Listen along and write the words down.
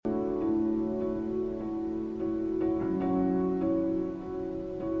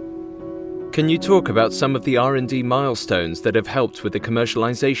Can you talk about some of the R&D milestones that have helped with the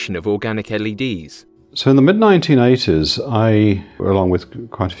commercialization of organic LEDs? So in the mid-1980s, I, along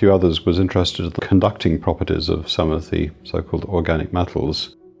with quite a few others, was interested in the conducting properties of some of the so-called organic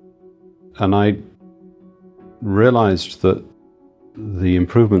metals. And I realized that the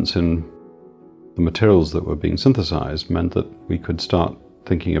improvements in the materials that were being synthesized meant that we could start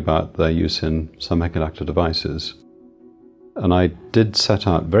thinking about their use in semiconductor devices. And I did set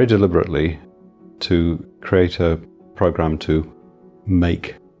out very deliberately to create a program to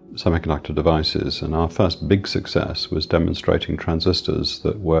make semiconductor devices, and our first big success was demonstrating transistors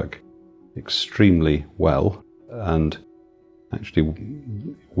that work extremely well and actually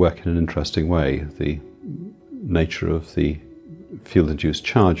work in an interesting way. The nature of the field-induced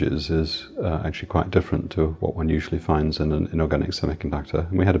charges is actually quite different to what one usually finds in an inorganic semiconductor.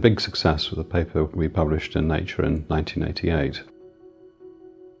 And we had a big success with a paper we published in Nature in 1988.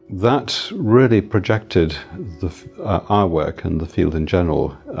 That really projected our work and the field in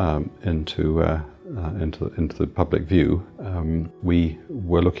general into the public view. We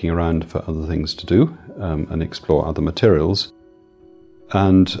were looking around for other things to do and explore other materials.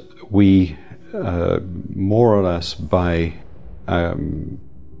 And we, more or less by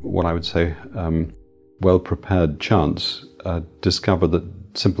what I would say well-prepared chance, discovered that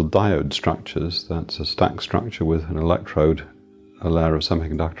simple diode structures, that's a stack structure with an electrode, a layer of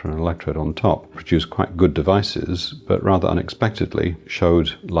semiconductor and an electrode on top, produce quite good devices, but rather unexpectedly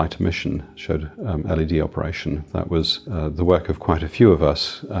showed light emission, showed LED operation. That was the work of quite a few of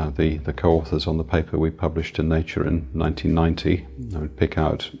us, the co-authors on the paper we published in Nature in 1990. I would pick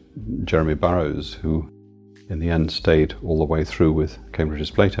out Jeremy Burrows, who in the end stayed all the way through with Cambridge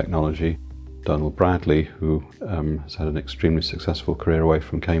Display Technology, Donald Bradley, who has had an extremely successful career away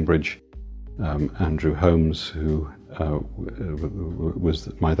from Cambridge, Andrew Holmes, who was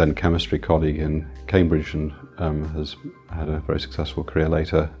my then chemistry colleague in Cambridge and has had a very successful career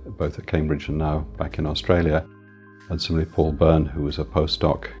later, both at Cambridge and now back in Australia. And similarly Paul Byrne, who was a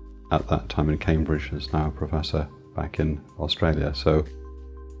postdoc at that time in Cambridge, is now a professor back in Australia. So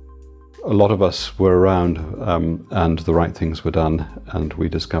a lot of us were around and the right things were done, and we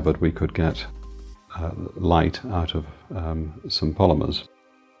discovered we could get light out of some polymers.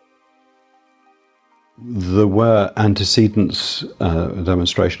 There were antecedents, a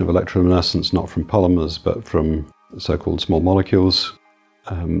demonstration of electroluminescence, not from polymers but from so-called small molecules,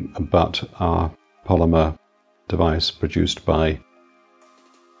 but our polymer device produced by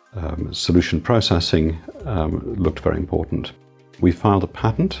solution processing looked very important. We filed a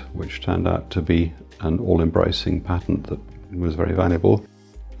patent, which turned out to be an all-embracing patent that was very valuable.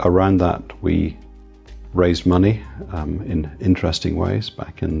 Around that, we raised money in interesting ways.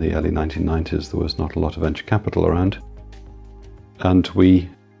 Back in the early 1990s, there was not a lot of venture capital around. And we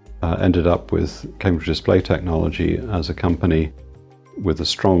ended up with Cambridge Display Technology as a company with a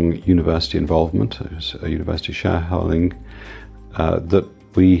strong university involvement, a university shareholding, that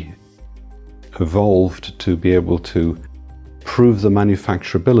we evolved to be able to prove the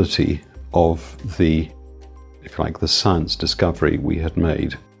manufacturability of the, if you like, the science discovery we had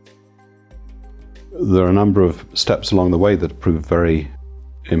made. There are a number of steps along the way that proved very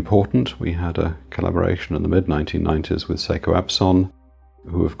important. We had a collaboration in the mid-1990s with Seiko Epson,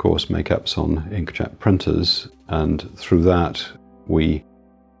 who of course make Epson inkjet printers, and through that we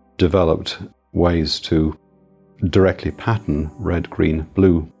developed ways to directly pattern red, green,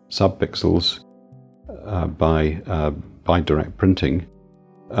 blue subpixels by direct printing.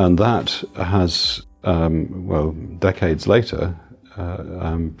 And that has, decades later,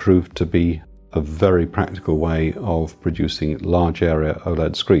 proved to be a very practical way of producing large area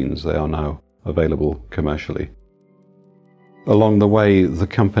OLED screens. They are now available commercially. Along the way, the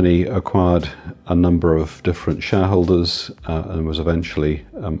company acquired a number of different shareholders and was eventually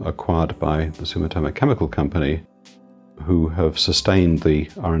acquired by the Sumitomo Chemical Company, who have sustained the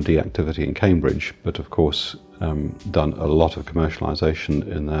R&D activity in Cambridge, but of course done a lot of commercialization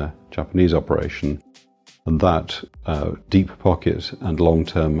in their Japanese operation. And that deep pocket and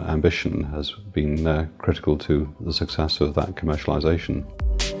long-term ambition has been critical to the success of that commercialization.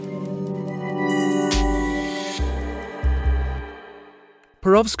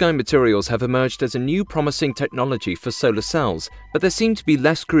 Perovskite materials have emerged as a new promising technology for solar cells, but there seem to be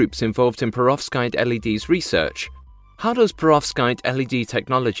less groups involved in perovskite LEDs research. How does perovskite LED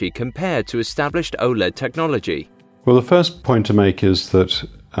technology compare to established OLED technology? Well, the first point to make is that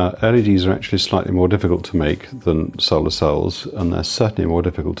LEDs are actually slightly more difficult to make than solar cells, and they're certainly more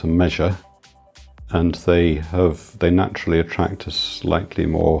difficult to measure, and they naturally attract a slightly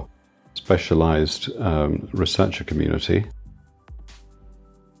more specialized researcher community.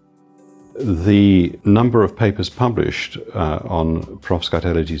 The number of papers published on perovskite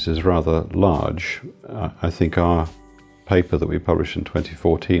LEDs is rather large. I think our paper that we published in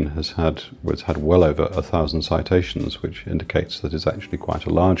 2014 has had well over 1,000 citations, which indicates that it's actually quite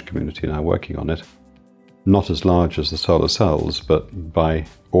a large community now working on it. Not as large as the solar cells, but by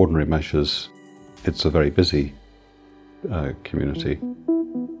ordinary measures, it's a very busy community.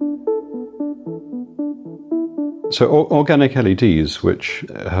 So organic LEDs, which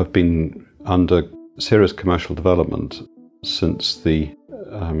have been under serious commercial development since the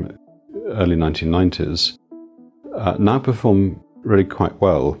early 1990s, now perform really quite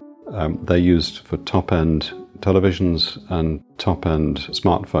well. They're used for top-end televisions and top-end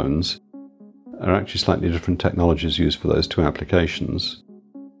smartphones. There are actually slightly different technologies used for those two applications.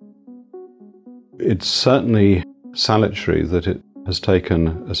 It's certainly salutary that it has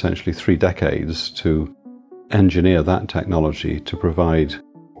taken essentially 3 decades to engineer that technology to provide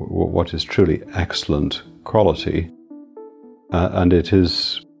what is truly excellent quality, and it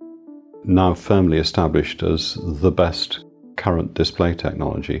is now firmly established as the best current display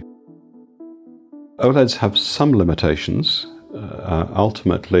technology. OLEDs have some limitations.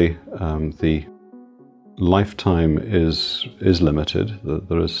 Ultimately, the lifetime is limited.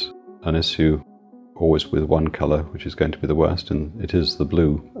 There is an issue always with one color, which is going to be the worst, and it is the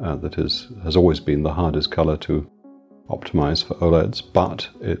blue that has always been the hardest color to optimize for OLEDs, but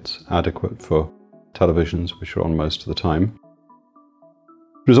it's adequate for televisions, which are on most of the time.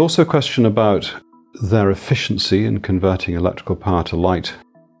 There's also a question about their efficiency in converting electrical power to light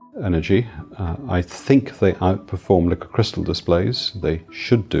energy. I think they outperform liquid crystal displays. They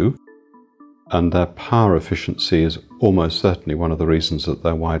should do. And their power efficiency is almost certainly one of the reasons that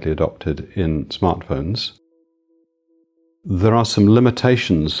they're widely adopted in smartphones. There are some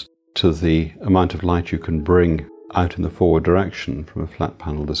limitations to the amount of light you can bring out in the forward direction from a flat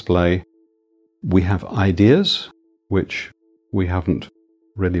panel display. We have ideas which we haven't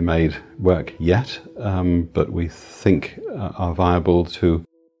really made work yet, but we think are viable to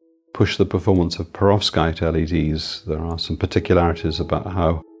push the performance of perovskite LEDs. There are some particularities about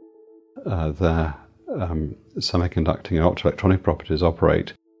how their semiconducting and optoelectronic properties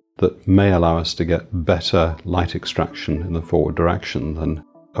operate that may allow us to get better light extraction in the forward direction than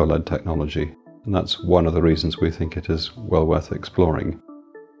OLED technology. And that's one of the reasons we think it is well worth exploring.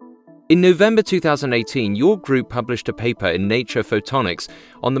 In November 2018, your group published a paper in Nature Photonics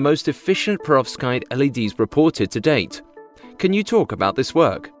on the most efficient perovskite LEDs reported to date. Can you talk about this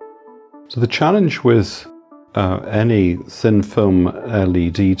work? So the challenge with any thin film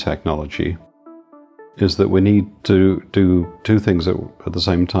LED technology is that we need to do two things at the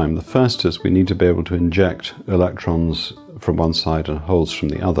same time. The first is we need to be able to inject electrons from one side and holes from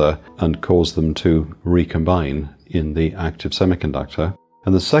the other and cause them to recombine in the active semiconductor.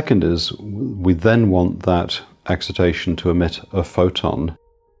 And the second is we then want that excitation to emit a photon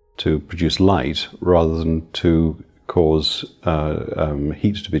to produce light rather than to cause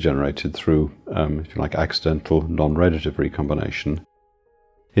heat to be generated through, if you like, accidental non-radiative recombination.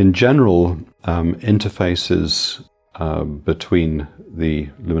 In general, interfaces between the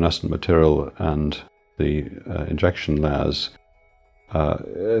luminescent material and the injection layers,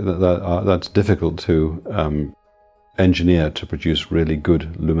 that's difficult to engineer to produce really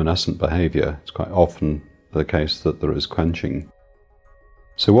good luminescent behavior. It's quite often the case that there is quenching.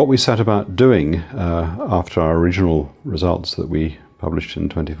 So what we set about doing after our original results that we published in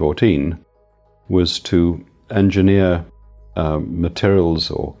 2014 was to engineer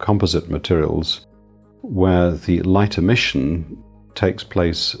materials or composite materials where the light emission takes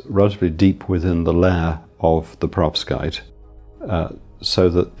place relatively deep within the layer of the perovskite, so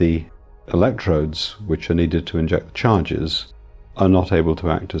that the electrodes which are needed to inject the charges are not able to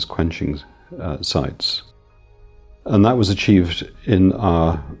act as quenching sites. And that was achieved in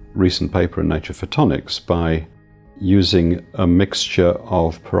our recent paper in Nature Photonics by using a mixture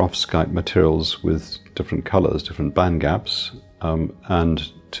of perovskite materials with different colors, different band gaps,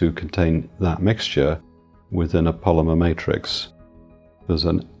 and to contain that mixture within a polymer matrix. There's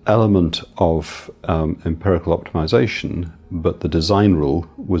an element of empirical optimization, but the design rule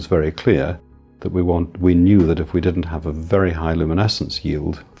was very clear that we knew that if we didn't have a very high luminescence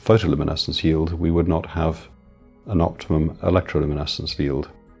yield, photoluminescence yield, we would not have an optimum electroluminescence yield.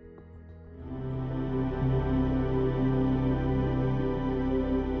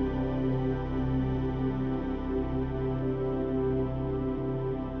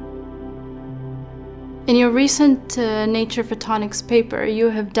 In your recent Nature Photonics paper, you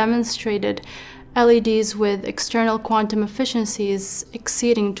have demonstrated LEDs with external quantum efficiencies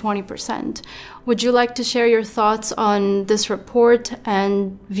exceeding 20%. Would you like to share your thoughts on this report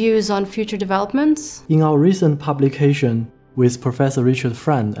and views on future developments? In our recent publication with Professor Richard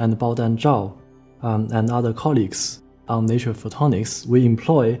Friend and Baodan Zhao and other colleagues on Nature Photonics, we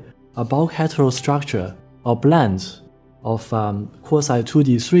employ a bulk heterostructure or blend of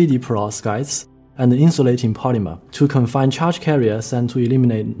quasi-2D, 3D perovskites and insulating polymer to confine charge carriers and to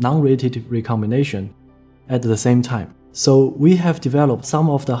eliminate non-radiative recombination at the same time. So we have developed some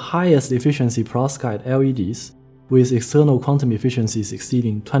of the highest efficiency perovskite LEDs with external quantum efficiencies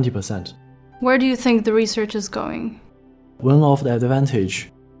exceeding 20%. Where do you think the research is going? One of the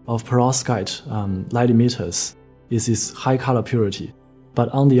advantages of perovskite light emitters is its high color purity. But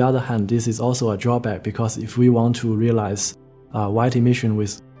on the other hand, this is also a drawback because if we want to realize white emission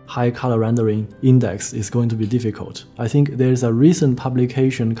with high color rendering index, is going to be difficult. I think there's a recent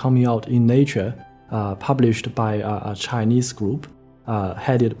publication coming out in Nature, published by a Chinese group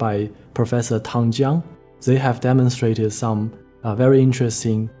headed by Professor Tang Jiang. They have demonstrated some very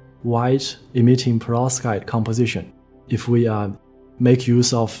interesting white emitting perovskite composition. If we make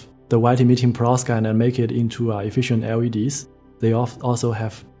use of the white emitting perovskite and make it into efficient LEDs, they also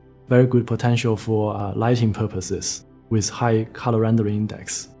have very good potential for lighting purposes with high color rendering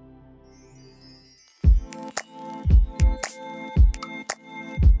index.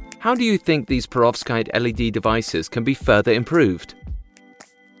 How do you think these perovskite LED devices can be further improved?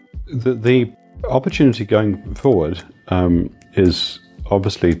 The opportunity going forward is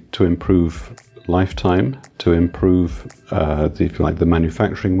obviously to improve lifetime, to improve the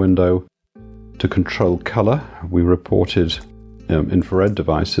manufacturing window, to control color. We reported infrared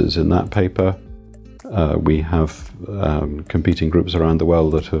devices in that paper. We have competing groups around the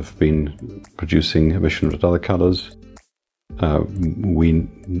world that have been producing emission at other colors. We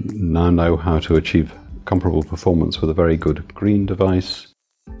now know how to achieve comparable performance with a very good green device.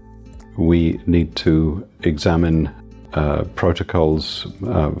 We need to examine protocols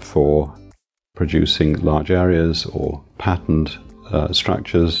for producing large areas or patterned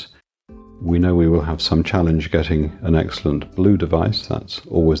structures. We know we will have some challenge getting an excellent blue device. That's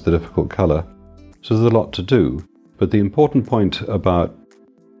always the difficult color. So there's a lot to do. But the important point about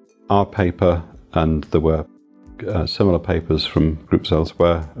our paper, and there were similar papers from groups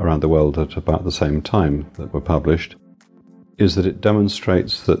elsewhere around the world at about the same time that were published, is that it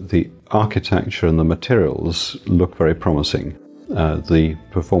demonstrates that the architecture and the materials look very promising. The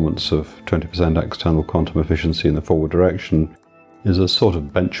performance of 20% external quantum efficiency in the forward direction is a sort of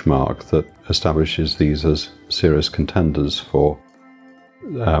benchmark that establishes these as serious contenders for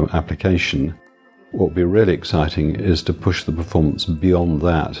application. What would be really exciting is to push the performance beyond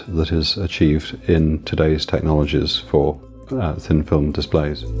that is achieved in today's technologies for thin film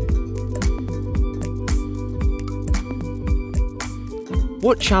displays.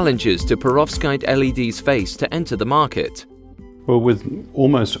 What challenges do perovskite LEDs face to enter the market? Well, with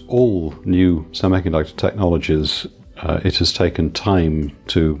almost all new semiconductor technologies, it has taken time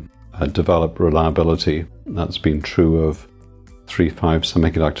to develop reliability. That's been true of 3.5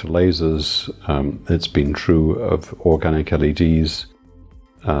 semiconductor lasers. It's been true of organic LEDs.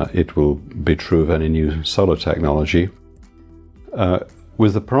 It will be true of any new solar technology.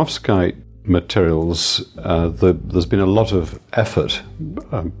 With the perovskite materials, there's been a lot of effort,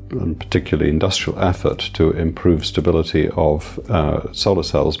 and particularly industrial effort, to improve stability of solar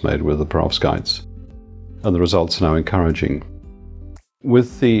cells made with the perovskites. And the results are now encouraging.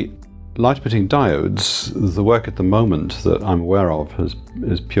 With the light-emitting diodes, the work at the moment that I'm aware of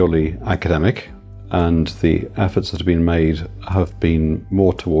is purely academic, and the efforts that have been made have been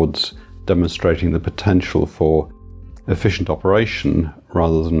more towards demonstrating the potential for efficient operation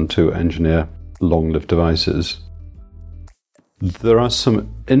rather than to engineer long-lived devices. There are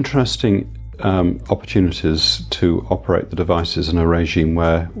some interesting opportunities to operate the devices in a regime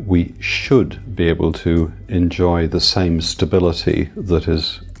where we should be able to enjoy the same stability that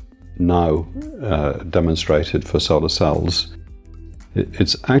is now demonstrated for solar cells.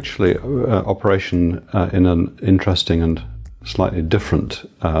 It's actually operation in an interesting and slightly different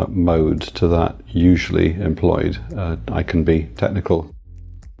mode to that usually employed. I can be technical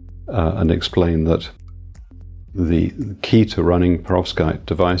and explain that the key to running perovskite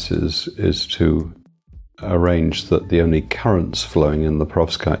devices is to arrange that the only currents flowing in the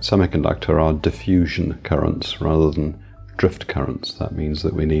perovskite semiconductor are diffusion currents rather than drift currents. That means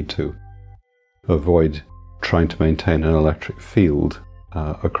that we need to avoid trying to maintain an electric field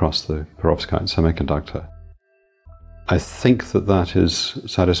across the perovskite semiconductor. I think that is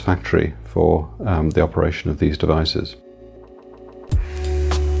satisfactory for the operation of these devices.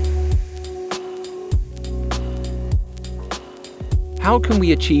 How can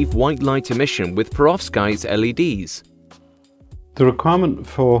we achieve white light emission with perovskite LEDs? The requirement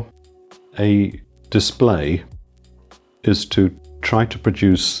for a display is to try to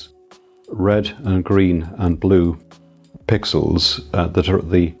produce red and green and blue pixels that are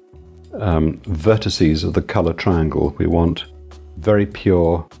at the vertices of the color triangle. We want very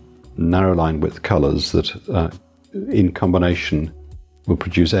pure, narrow line width colors that in combination will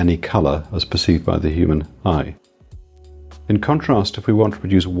produce any color as perceived by the human eye. In contrast, if we want to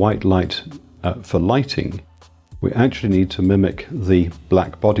produce white light for lighting, we actually need to mimic the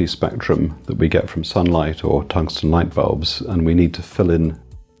black body spectrum that we get from sunlight or tungsten light bulbs, and we need to fill in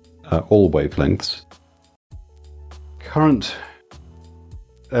all wavelengths. Current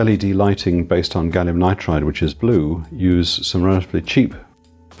LED lighting based on gallium nitride, which is blue, use some relatively cheap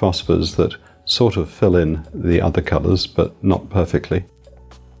phosphors that sort of fill in the other colors, but not perfectly.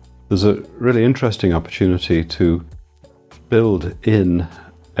 There's a really interesting opportunity to build in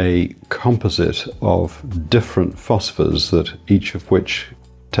a composite of different phosphors, that each of which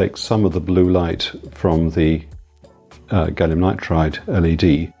takes some of the blue light from the gallium nitride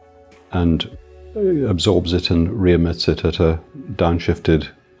LED and absorbs it and re-emits it at a downshifted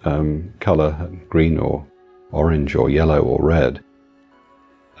color, green or orange or yellow or red.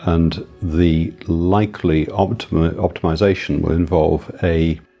 And the likely optimization will involve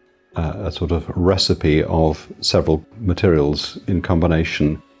a sort of recipe of several materials in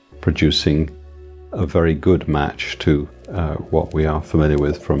combination, producing a very good match to what we are familiar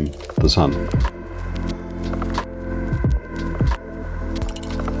with from the sun.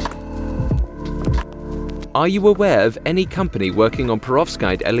 Are you aware of any company working on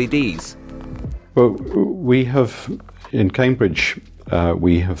perovskite LEDs? Well, we have, in Cambridge,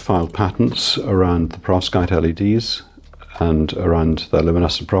 we have filed patents around the perovskite LEDs and around their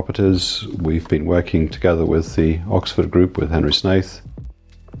luminescent properties. We've been working together with the Oxford group, with Henry Snaith,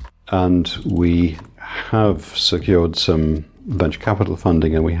 and we have secured some venture capital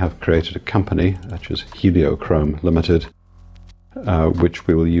funding, and we have created a company, which is Heliochrome Limited, which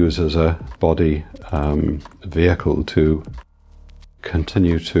we will use as a body vehicle to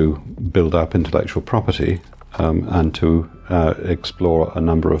continue to build up intellectual property and to explore a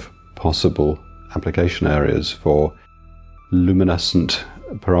number of possible application areas for luminescent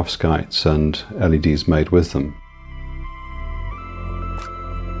perovskites and LEDs made with them.